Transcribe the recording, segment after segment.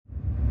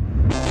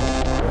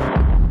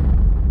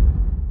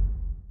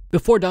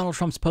Before Donald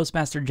Trump's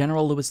Postmaster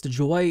General Louis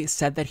DeJoy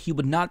said that he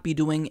would not be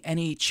doing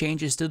any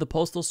changes to the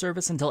Postal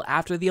Service until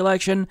after the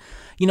election,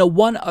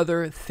 one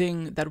other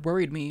thing that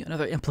worried me,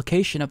 another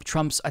implication of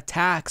Trump's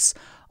attacks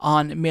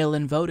on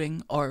mail-in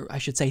voting, or I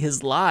should say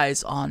his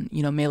lies on,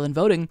 mail-in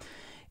voting,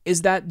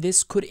 is that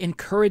this could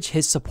encourage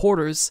his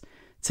supporters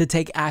to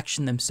take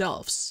action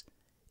themselves.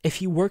 If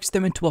he works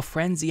them into a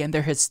frenzy and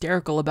they're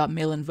hysterical about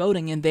mail-in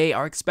voting and they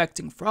are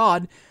expecting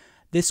fraud,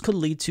 this could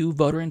lead to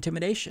voter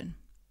intimidation.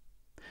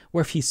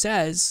 Where if he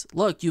says,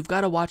 look, you've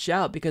got to watch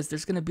out because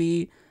there's going to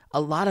be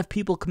a lot of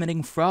people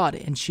committing fraud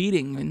and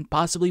cheating and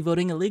possibly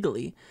voting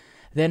illegally,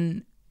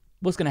 then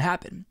what's going to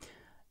happen?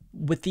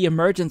 With the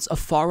emergence of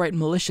far-right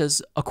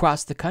militias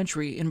across the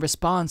country in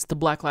response to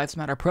Black Lives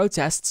Matter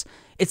protests,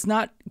 it's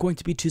not going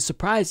to be too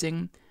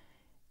surprising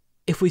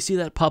if we see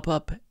that pop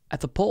up at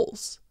the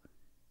polls.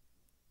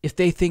 If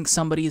they think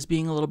somebody is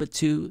being a little bit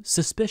too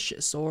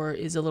suspicious or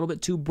is a little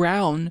bit too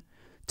brown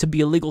to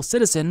be a legal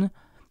citizen,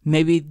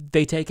 maybe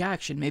they take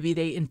action. Maybe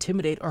they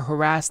intimidate or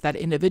harass that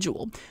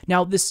individual.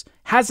 Now, this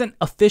hasn't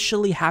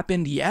officially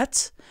happened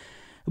yet,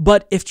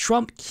 but if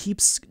Trump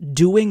keeps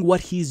doing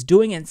what he's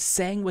doing and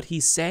saying what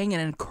he's saying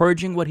and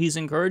encouraging what he's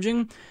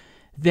encouraging,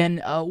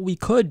 then we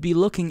could be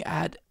looking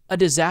at a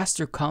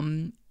disaster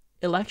come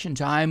election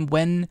time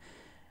when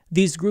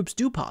these groups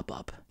do pop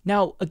up.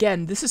 Now,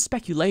 again, this is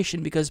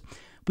speculation because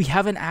we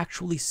haven't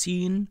actually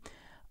seen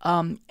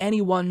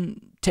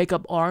anyone take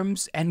up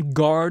arms and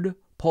guard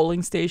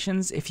polling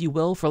stations, if you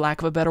will, for lack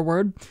of a better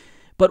word.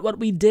 But what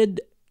we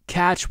did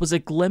catch was a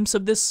glimpse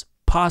of this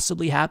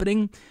possibly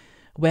happening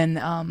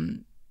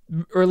when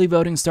early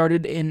voting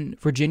started in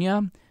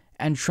Virginia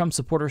and Trump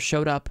supporters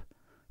showed up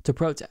to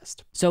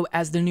protest. So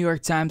as the New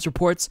York Times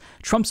reports,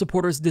 Trump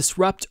supporters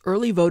disrupt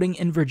early voting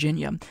in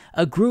Virginia.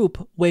 A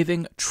group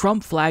waving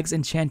Trump flags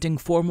and chanting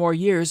 4 more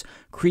years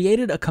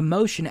created a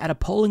commotion at a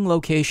polling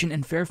location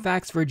in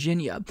Fairfax,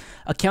 Virginia.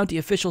 A county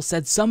official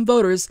said some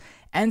voters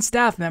and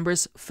staff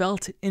members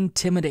felt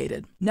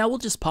intimidated. Now we'll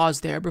just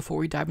pause there before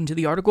we dive into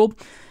the article.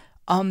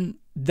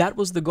 That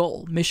was the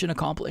goal. Mission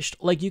accomplished.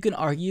 Like, you can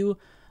argue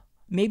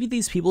maybe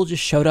these people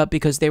just showed up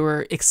because they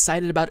were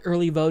excited about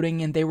early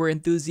voting and they were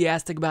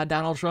enthusiastic about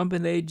Donald Trump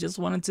and they just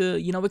wanted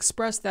to,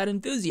 express that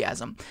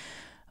enthusiasm.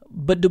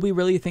 But do we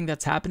really think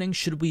that's happening?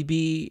 Should we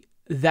be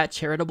that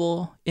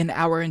charitable in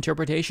our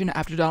interpretation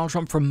after Donald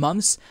Trump for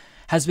months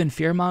has been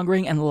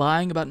fear-mongering and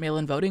lying about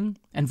mail-in voting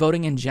and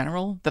voting in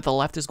general, that the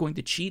left is going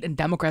to cheat and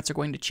Democrats are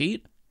going to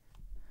cheat?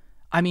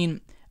 I mean,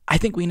 I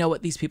think we know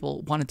what these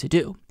people wanted to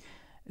do.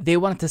 They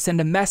wanted to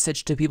send a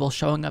message to people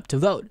showing up to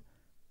vote.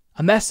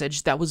 A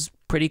message that was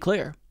pretty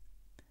clear.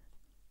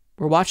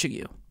 We're watching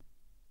you.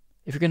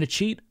 If you're going to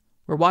cheat,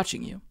 we're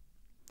watching you.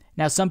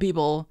 Now, some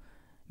people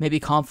may be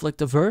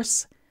conflict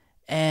averse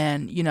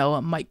and,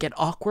 might get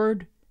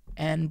awkward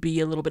and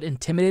be a little bit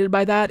intimidated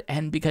by that.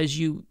 And because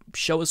you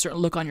show a certain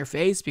look on your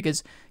face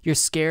because you're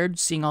scared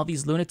seeing all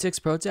these lunatics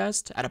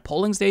protest at a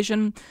polling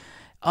station,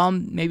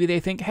 maybe they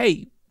think,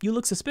 hey, you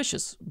look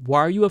suspicious. Why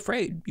are you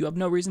afraid? You have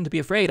no reason to be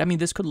afraid. I mean,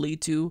 this could lead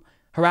to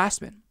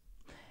harassment.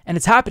 And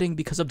it's happening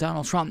because of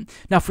Donald Trump.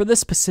 Now, for this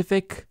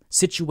specific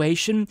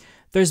situation,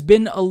 there's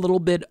been a little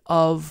bit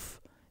of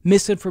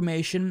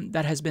misinformation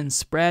that has been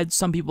spread.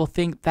 Some people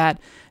think that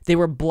they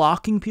were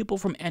blocking people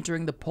from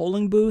entering the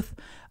polling booth,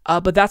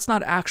 but that's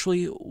not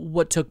actually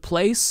what took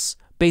place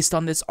based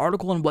on this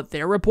article and what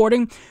they're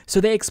reporting.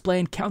 So they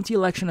explained county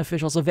election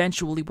officials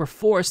eventually were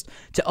forced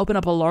to open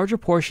up a larger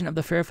portion of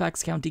the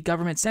Fairfax County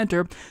Government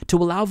Center to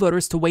allow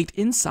voters to wait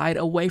inside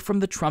away from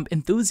the Trump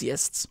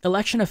enthusiasts.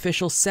 Election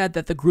officials said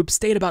that the group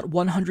stayed about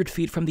 100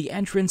 feet from the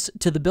entrance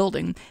to the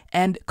building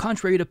and,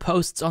 contrary to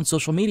posts on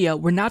social media,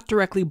 were not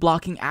directly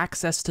blocking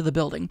access to the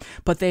building,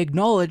 but they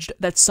acknowledged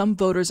that some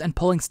voters and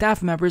polling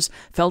staff members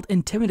felt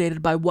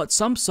intimidated by what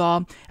some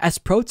saw as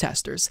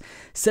protesters.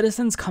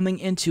 Citizens coming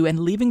into and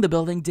leaving the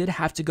building did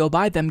have to go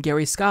by them,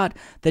 Gary Scott,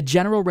 the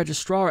general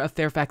registrar of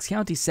Fairfax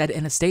County, said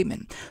in a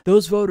statement.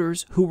 Those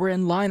voters who were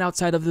in line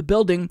outside of the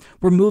building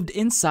were moved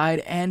inside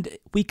and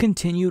we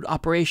continued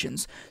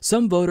operations.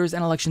 Some voters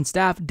and election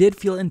staff did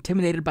feel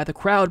intimidated by the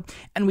crowd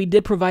and we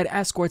did provide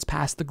escorts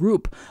past the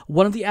group.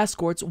 One of the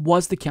escorts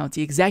was the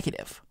county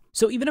executive.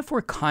 So even if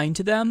we're kind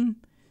to them,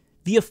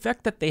 the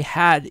effect that they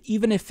had,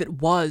 even if it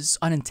was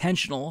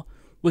unintentional,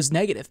 was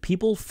negative.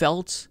 People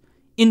felt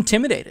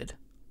intimidated.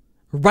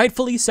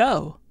 Rightfully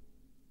so.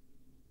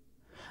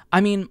 I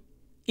mean,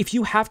 if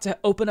you have to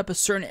open up a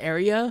certain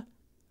area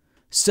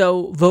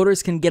so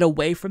voters can get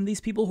away from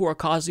these people who are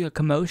causing a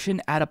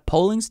commotion at a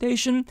polling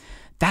station,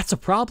 that's a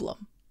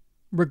problem,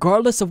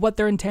 regardless of what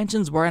their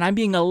intentions were. And I'm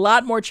being a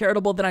lot more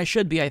charitable than I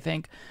should be, I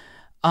think.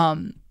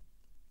 The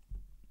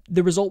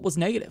result was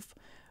negative.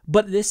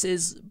 But this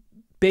is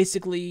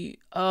basically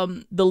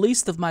the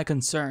least of my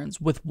concerns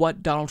with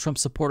what Donald Trump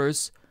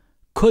supporters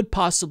could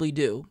possibly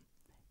do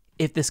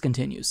if this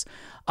continues.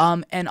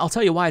 And I'll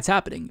tell you why it's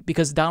happening.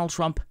 Because Donald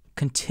Trump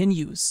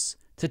continues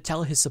to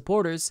tell his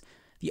supporters,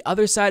 the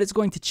other side is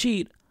going to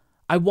cheat.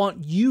 I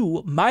want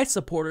you, my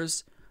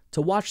supporters,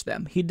 to watch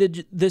them. He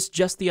did this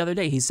just the other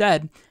day. He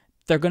said,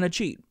 they're going to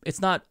cheat. It's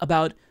not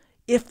about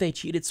if they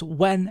cheat, it's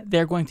when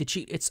they're going to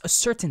cheat. It's a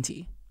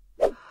certainty.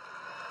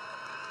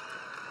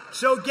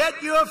 So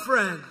get your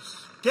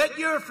friends, get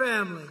your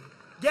family,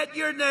 get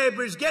your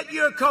neighbors, get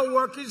your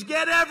co-workers,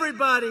 get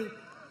everybody,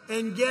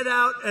 and get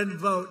out and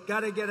vote.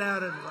 Got to get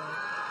out and vote.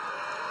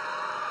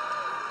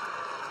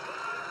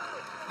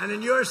 And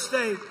in your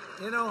state,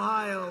 in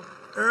Ohio,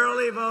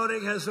 early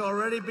voting has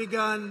already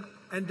begun,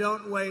 and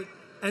don't wait.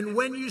 And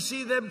when you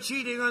see them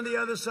cheating on the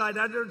other side,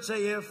 I don't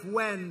say if,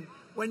 when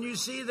you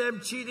see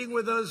them cheating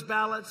with those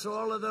ballots,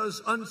 all of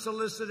those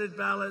unsolicited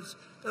ballots,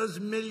 those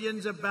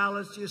millions of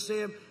ballots, you see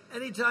them,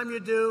 anytime you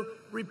do,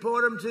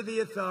 report them to the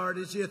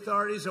authorities. The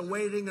authorities are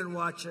waiting and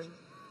watching.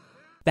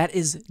 That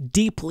is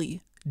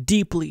deeply,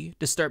 deeply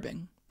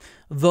disturbing.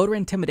 Voter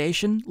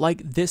intimidation,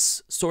 like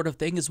this sort of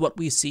thing, is what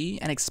we see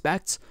and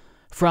expect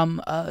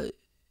from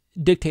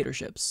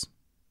dictatorships,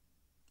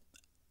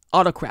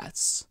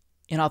 autocrats,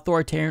 in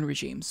authoritarian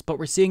regimes, but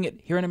we're seeing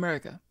it here in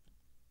America.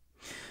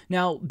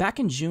 Now, back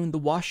in June, the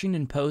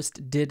Washington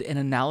Post did an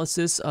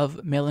analysis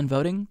of mail-in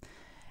voting,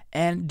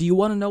 and do you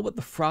want to know what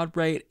the fraud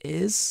rate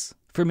is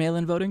for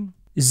mail-in voting?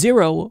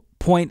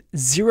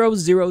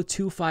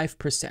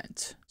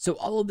 0.0025%. So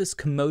all of this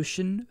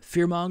commotion,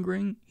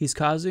 fear-mongering he's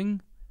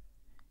causing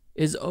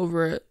is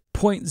over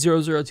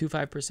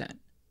 0.0025%.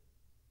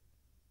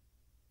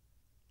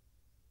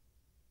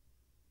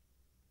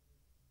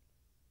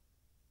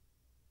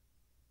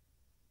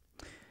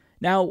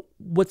 Now,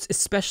 what's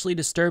especially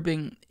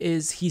disturbing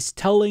is he's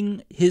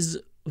telling his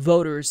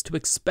voters to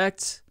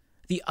expect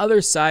the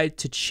other side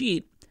to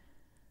cheat,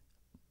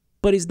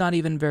 but he's not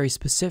even very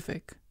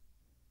specific.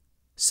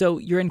 So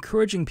you're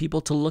encouraging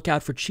people to look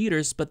out for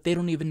cheaters, but they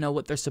don't even know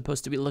what they're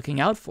supposed to be looking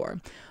out for.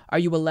 Are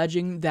you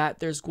alleging that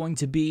there's going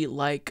to be,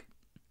 like,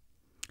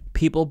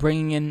 people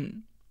bringing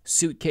in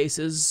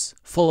suitcases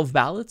full of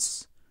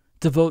ballots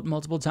to vote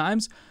multiple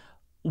times?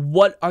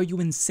 What are you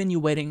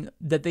insinuating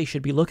that they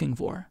should be looking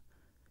for?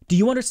 Do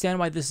you understand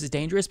why this is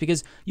dangerous?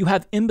 Because you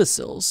have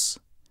imbeciles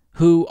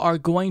who are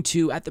going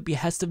to, at the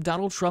behest of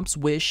Donald Trump's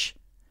wish,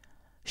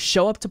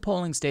 show up to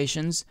polling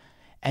stations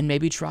and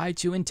maybe try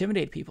to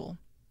intimidate people.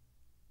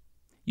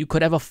 You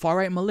could have a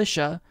far-right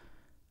militia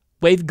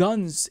wave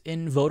guns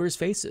in voters'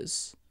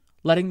 faces,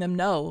 letting them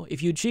know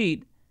if you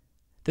cheat,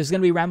 there's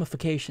going to be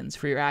ramifications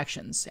for your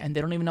actions, and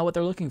they don't even know what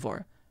they're looking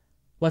for.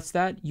 What's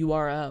that? You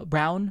are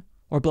brown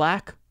or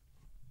black?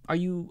 Are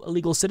you a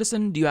legal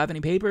citizen? Do you have any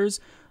papers?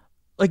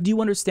 Like, do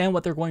you understand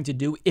what they're going to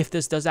do if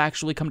this does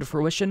actually come to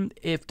fruition?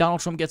 If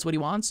Donald Trump gets what he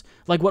wants?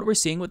 Like, what we're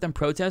seeing with them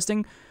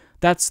protesting,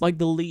 that's like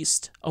the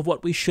least of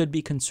what we should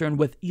be concerned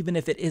with, even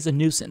if it is a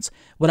nuisance.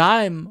 What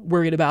I'm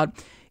worried about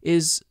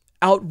is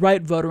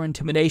outright voter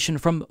intimidation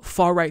from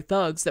far-right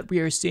thugs that we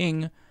are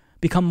seeing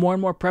become more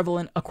and more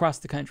prevalent across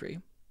the country.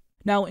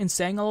 Now, in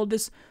saying all of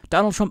this,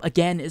 Donald Trump,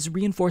 again, is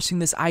reinforcing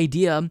this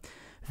idea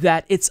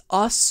that it's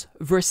us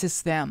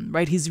versus them,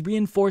 right? He's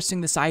reinforcing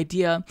this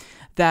idea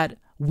that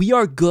we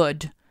are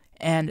good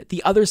and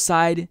the other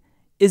side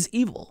is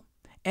evil.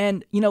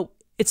 And,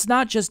 it's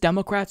not just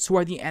Democrats who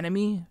are the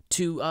enemy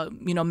to,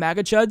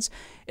 MAGA chuds.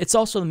 It's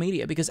also the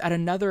media, because at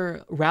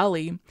another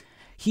rally,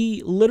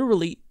 he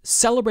literally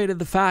celebrated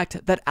the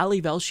fact that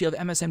Ali Velshi of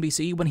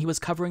MSNBC, when he was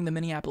covering the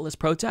Minneapolis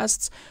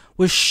protests,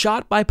 was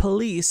shot by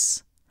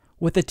police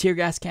with a tear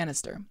gas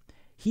canister.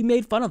 He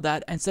made fun of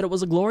that and said it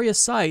was a glorious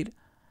sight.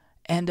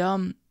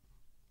 And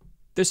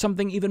there's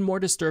something even more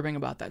disturbing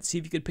about that. See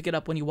if you could pick it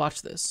up when you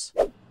watch this.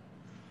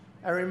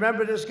 I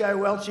remember this guy,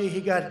 Welchie,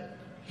 he got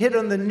hit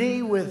on the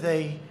knee with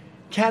a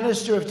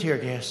canister of tear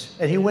gas,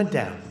 and he went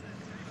down.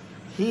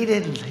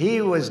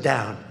 He was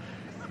down.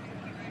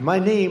 My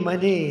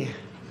knee.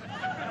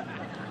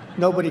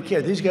 Nobody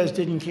cared. These guys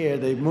didn't care.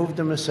 They moved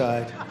him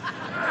aside.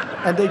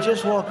 And they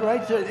just walked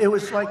right through. It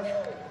was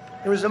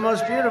the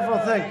most beautiful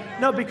thing.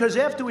 No, because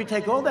after we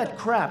take all that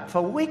crap,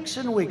 for weeks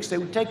and weeks, they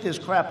would take this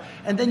crap,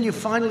 and then you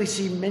finally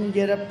see men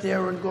get up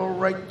there and go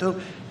right through.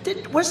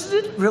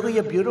 Wasn't it really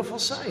a beautiful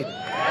sight?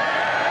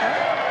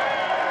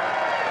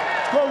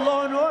 It's called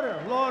law and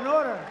order, law and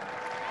order.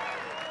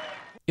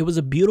 It was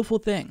a beautiful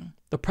thing,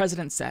 the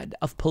president said,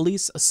 of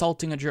police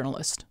assaulting a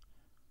journalist.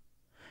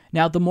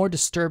 Now, the more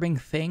disturbing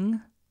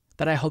thing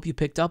that I hope you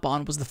picked up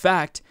on was the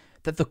fact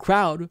that the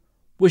crowd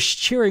was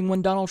cheering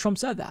when Donald Trump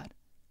said that.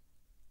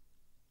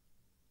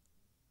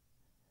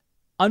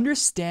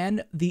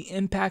 Understand the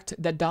impact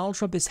that Donald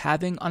Trump is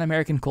having on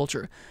American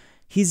culture.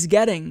 He's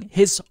getting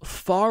his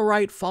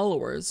far-right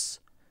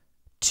followers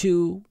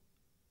to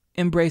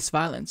embrace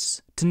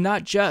violence, to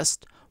not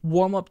just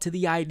warm up to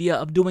the idea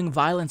of doing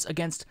violence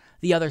against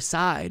the other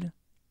side,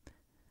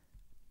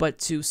 but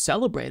to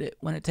celebrate it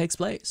when it takes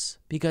place,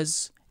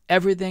 because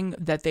everything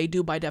that they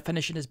do by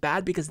definition is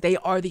bad because they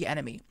are the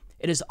enemy.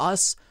 It is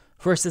us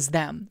versus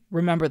them.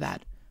 Remember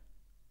that.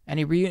 And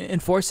he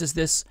reinforces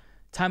this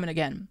time and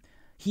again.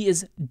 He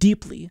is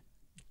deeply,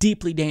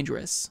 deeply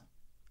dangerous.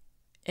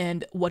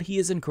 And what he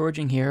is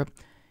encouraging here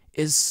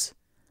is,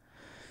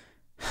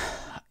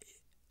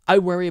 I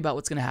worry about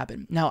what's going to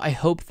happen. Now, I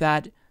hope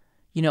that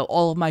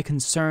all of my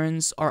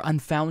concerns are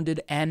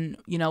unfounded, and,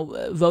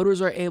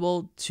 voters are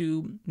able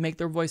to make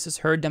their voices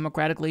heard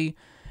democratically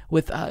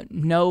with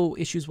no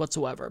issues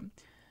whatsoever.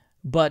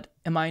 But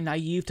am I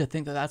naive to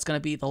think that that's going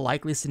to be the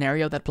likely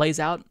scenario that plays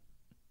out?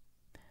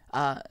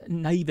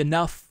 Naive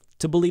enough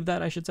to believe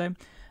that, I should say.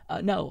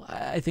 No,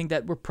 I think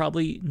that we're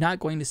probably not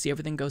going to see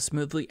everything go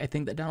smoothly. I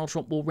think that Donald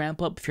Trump will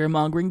ramp up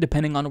fear-mongering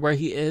depending on where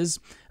he is,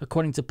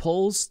 according to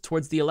polls,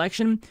 towards the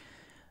election.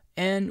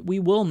 And we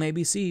will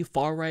maybe see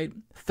far-right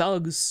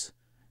thugs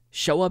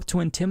show up to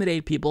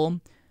intimidate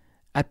people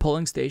at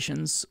polling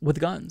stations with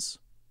guns.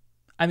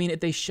 I mean, if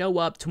they show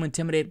up to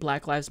intimidate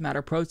Black Lives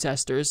Matter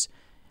protesters,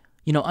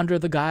 under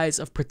the guise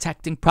of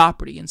protecting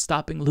property and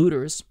stopping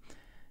looters,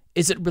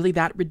 is it really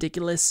that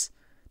ridiculous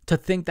to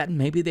think that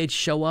maybe they'd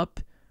show up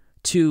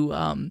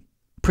to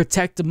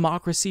protect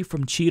democracy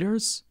from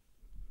cheaters?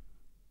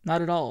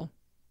 Not at all.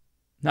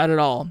 Not at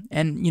all.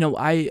 And,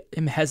 I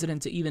am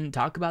hesitant to even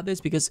talk about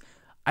this because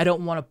I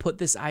don't want to put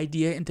this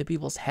idea into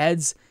people's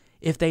heads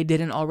if they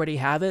didn't already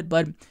have it.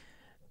 But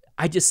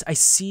I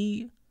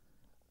see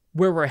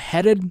where we're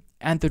headed,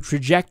 and the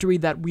trajectory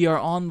that we are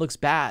on looks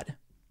bad.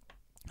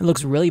 It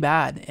looks really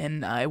bad,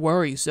 and I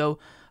worry. So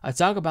I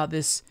talk about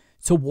this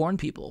to warn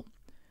people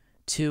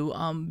to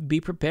be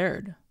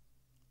prepared,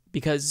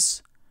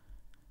 because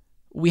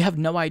we have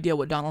no idea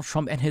what Donald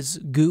Trump and his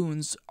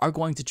goons are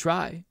going to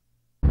try.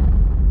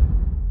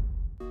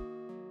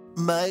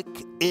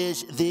 Mike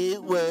is the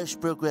worst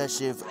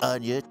progressive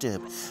on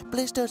YouTube.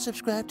 Please don't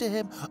subscribe to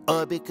him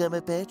or become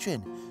a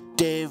patron.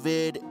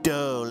 David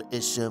Dole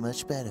is so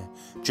much better.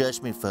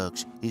 Trust me,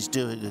 folks, he's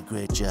doing a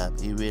great job.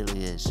 He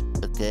really is,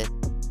 okay?